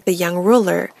 just like the young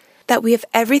ruler, that we have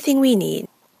everything we need,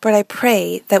 but I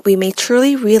pray that we may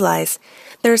truly realize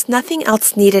there is nothing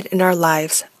else needed in our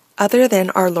lives other than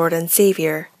our Lord and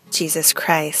Savior, Jesus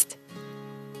Christ.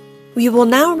 We will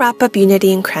now wrap up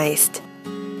Unity in Christ.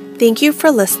 Thank you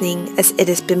for listening, as it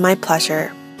has been my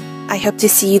pleasure. I hope to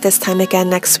see you this time again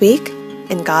next week,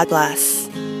 and God bless.